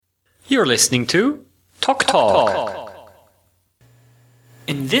You're listening to Talk Talk.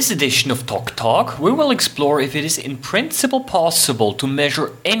 In this edition of Talk Talk, we will explore if it is in principle possible to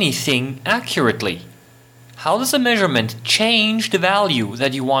measure anything accurately. How does a measurement change the value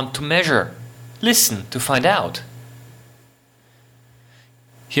that you want to measure? Listen to find out.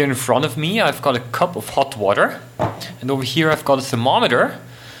 Here in front of me I've got a cup of hot water, and over here I've got a thermometer,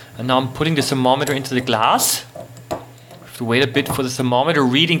 and now I'm putting the thermometer into the glass. To wait a bit for the thermometer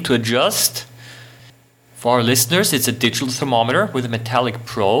reading to adjust. For our listeners, it's a digital thermometer with a metallic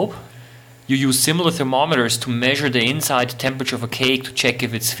probe. You use similar thermometers to measure the inside temperature of a cake to check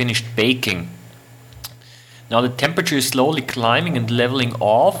if it's finished baking. Now the temperature is slowly climbing and leveling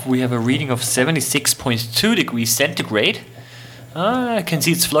off. We have a reading of 76.2 degrees centigrade. I can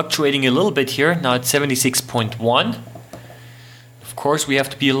see it's fluctuating a little bit here. Now it's 76.1. Of course, we have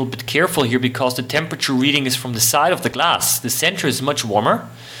to be a little bit careful here because the temperature reading is from the side of the glass. The center is much warmer.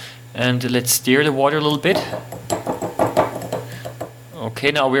 And let's stir the water a little bit. Okay,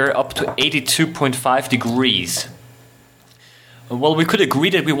 now we're up to 82.5 degrees. Well, we could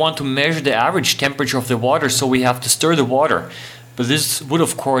agree that we want to measure the average temperature of the water, so we have to stir the water. But this would,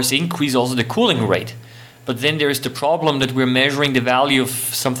 of course, increase also the cooling rate. But then there's the problem that we're measuring the value of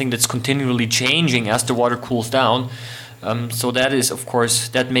something that's continually changing as the water cools down. So that is, of course,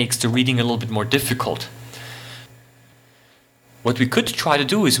 that makes the reading a little bit more difficult. What we could try to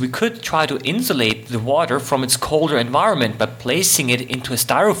do is we could try to insulate the water from its colder environment by placing it into a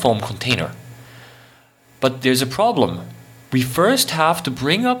styrofoam container. But there's a problem. We first have to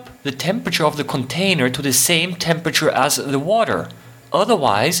bring up the temperature of the container to the same temperature as the water.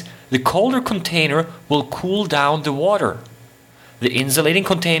 Otherwise, the colder container will cool down the water. The insulating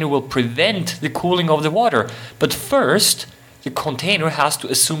container will prevent the cooling of the water, but first, the container has to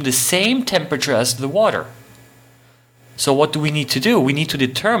assume the same temperature as the water. So what do we need to do? We need to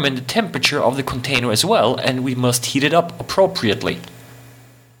determine the temperature of the container as well, and we must heat it up appropriately.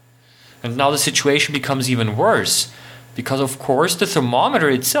 And now the situation becomes even worse, because of course the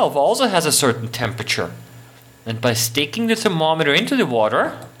thermometer itself also has a certain temperature. And by sticking the thermometer into the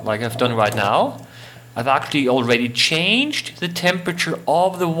water, like I've done right now, I've actually already changed the temperature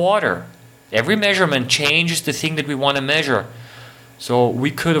of the water. Every measurement changes the thing that we want to measure. So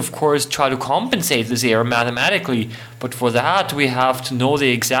we could, of course, try to compensate this error mathematically, but for that we have to know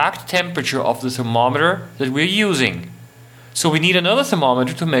the exact temperature of the thermometer that we're using. So we need another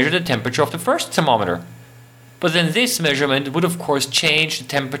thermometer to measure the temperature of the first thermometer. But then this measurement would, of course, change the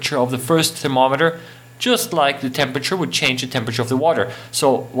temperature of the first thermometer, just like the temperature would change the temperature of the water.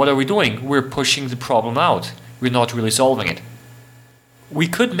 So what are we doing? We're pushing the problem out. We're not really solving it. We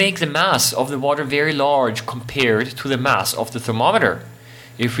could make the mass of the water very large compared to the mass of the thermometer.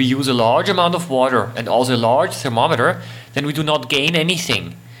 If we use a large amount of water and also a large thermometer, then we do not gain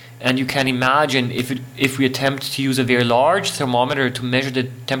anything. And you can imagine if we attempt to use a very large thermometer to measure the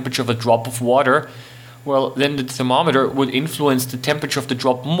temperature of a drop of water, well, then the thermometer would influence the temperature of the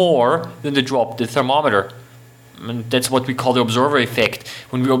drop more than the thermometer. And that's what we call the observer effect.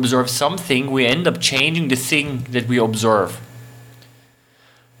 When we observe something, we end up changing the thing that we observe.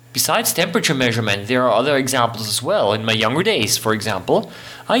 Besides temperature measurement, there are other examples as well. In my younger days, for example,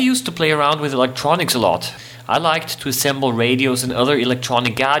 I used to play around with electronics a lot. I liked to assemble radios and other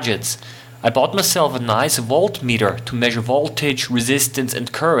electronic gadgets. I bought myself a nice voltmeter to measure voltage, resistance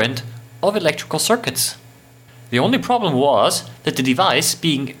and current of electrical circuits. The only problem was that the device,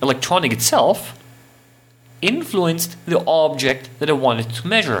 being electronic itself, influenced the object that I wanted to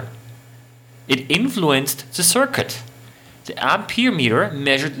measure. It influenced the circuit. The ampere meter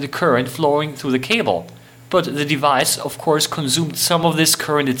measured the current flowing through the cable, but the device, of course, consumed some of this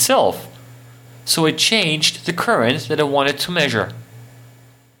current itself. So it changed the current that I wanted to measure.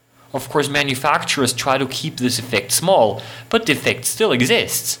 Of course, manufacturers try to keep this effect small, but the effect still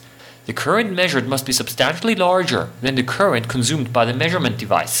exists. The current measured must be substantially larger than the current consumed by the measurement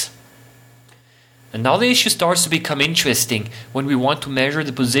device. And now the issue starts to become interesting when we want to measure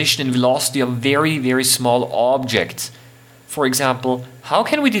the position and velocity of very, very small objects. For example, how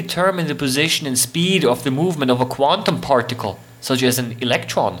can we determine the position and speed of the movement of a quantum particle, such as an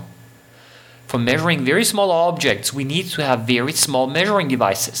electron? For measuring very small objects, we need to have very small measuring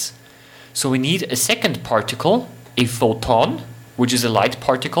devices. So we need a second particle, a photon, which is a light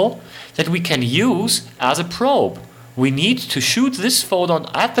particle, that we can use as a probe. We need to shoot this photon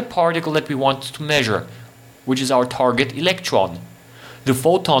at the particle that we want to measure, which is our target electron. The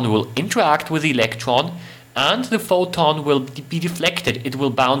photon will interact with the electron, and the photon will be deflected. It will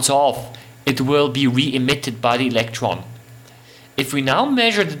bounce off. It will be re-emitted by the electron. If we now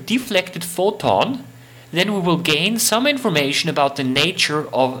measure the deflected photon, then we will gain some information about the nature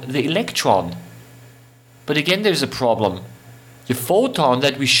of the electron. But again, there's a problem. The photon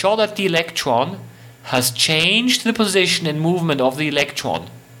that we shot at the electron has changed the position and movement of the electron.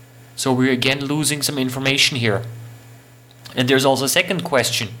 So we're again losing some information here. And there's also a second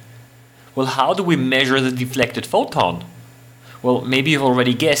question. Well, how do we measure the deflected photon? Well, maybe you've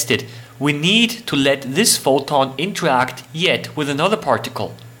already guessed it. We need to let this photon interact yet with another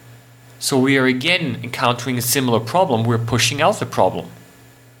particle. So we are again encountering a similar problem. We're pushing out the problem.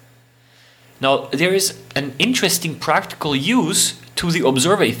 Now, there is an interesting practical use to the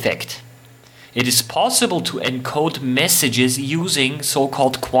observer effect. It is possible to encode messages using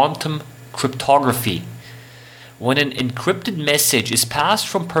so-called quantum cryptography. When an encrypted message is passed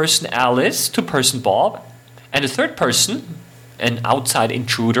from person Alice to person Bob, and a third person, an outside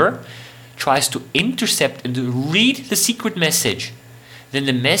intruder, tries to intercept and read the secret message, then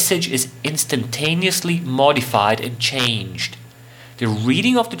the message is instantaneously modified and changed. The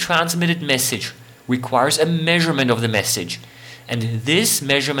reading of the transmitted message requires a measurement of the message, and this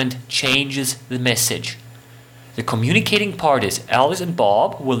measurement changes the message. The communicating parties, Alice and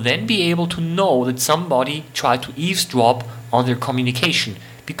Bob, will then be able to know that somebody tried to eavesdrop on their communication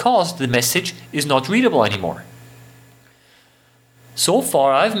because the message is not readable anymore. So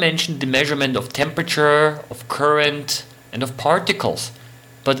far, I've mentioned the measurement of temperature, of current, and of particles.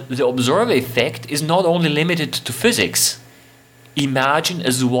 But the observer effect is not only limited to physics. Imagine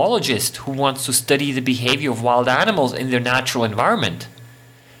a zoologist who wants to study the behavior of wild animals in their natural environment.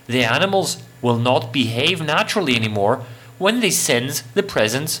 The animals will not behave naturally anymore when they sense the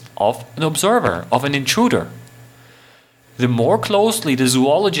presence of an observer, of an intruder. The more closely the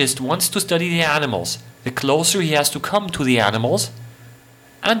zoologist wants to study the animals, the closer he has to come to the animals,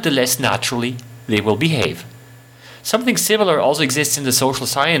 and the less naturally they will behave. Something similar also exists in the social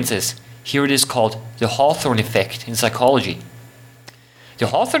sciences. Here it is called the Hawthorne effect in psychology. The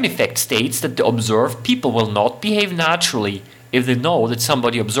Hawthorne effect states that the observed people will not behave naturally if they know that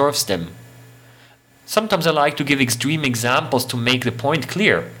somebody observes them. Sometimes I like to give extreme examples to make the point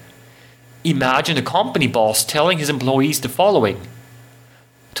clear. Imagine a company boss telling his employees the following: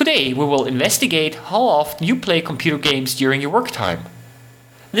 "Today we will investigate how often you play computer games during your work time.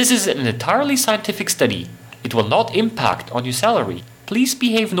 This is an entirely scientific study. It will not impact on your salary. Please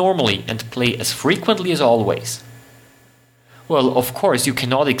behave normally and play as frequently as always." Well, of course, you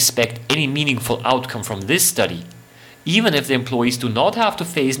cannot expect any meaningful outcome from this study. Even if the employees do not have to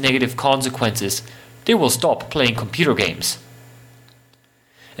face negative consequences, they will stop playing computer games.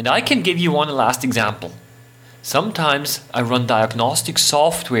 And I can give you one last example. Sometimes I run diagnostic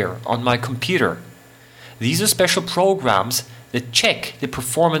software on my computer. These are special programs that check the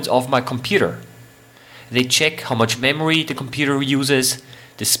performance of my computer. They check how much memory the computer uses,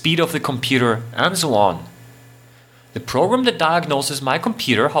 the speed of the computer, and so on. The program that diagnoses my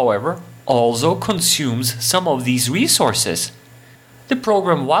computer, however, also consumes some of these resources. The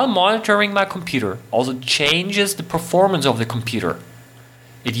program, while monitoring my computer, also changes the performance of the computer.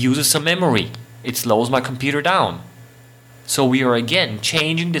 It uses some memory. It slows my computer down. So we are again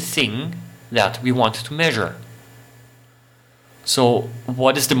changing the thing that we want to measure. So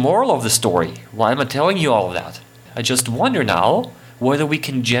what is the moral of the story? Why am I telling you all of that? I just wonder now whether we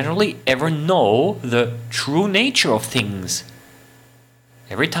can generally ever know the true nature of things.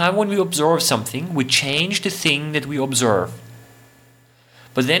 Every time when we observe something, we change the thing that we observe.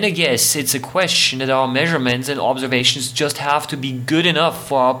 But then I guess it's a question that our measurements and observations just have to be good enough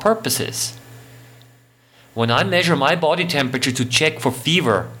for our purposes. When I measure my body temperature to check for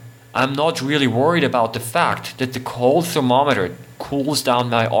fever, I'm not really worried about the fact that the cold thermometer cools down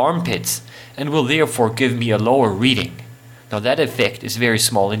my armpits and will therefore give me a lower reading. Now that effect is very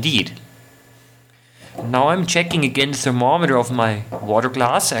small indeed. Now I'm checking again the thermometer of my water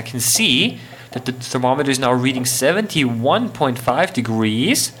glass. I can see that the thermometer is now reading 71.5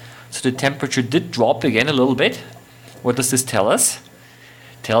 degrees. So the temperature did drop again a little bit. What does this tell us?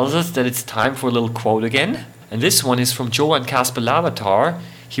 It tells us that it's time for a little quote again. And this one is from Johann Caspar Lavater.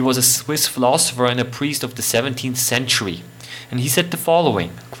 He was a Swiss philosopher and a priest of the 17th century. And he said the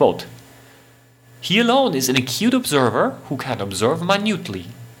following, quote, "He alone is an acute observer who can observe minutely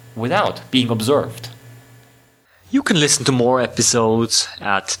without being observed." You can listen to more episodes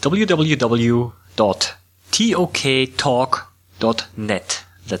at www.toktalk.net.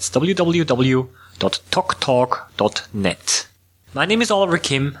 That's www.toktalk.net. My name is Oliver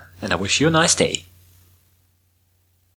Kim, and I wish you a nice day.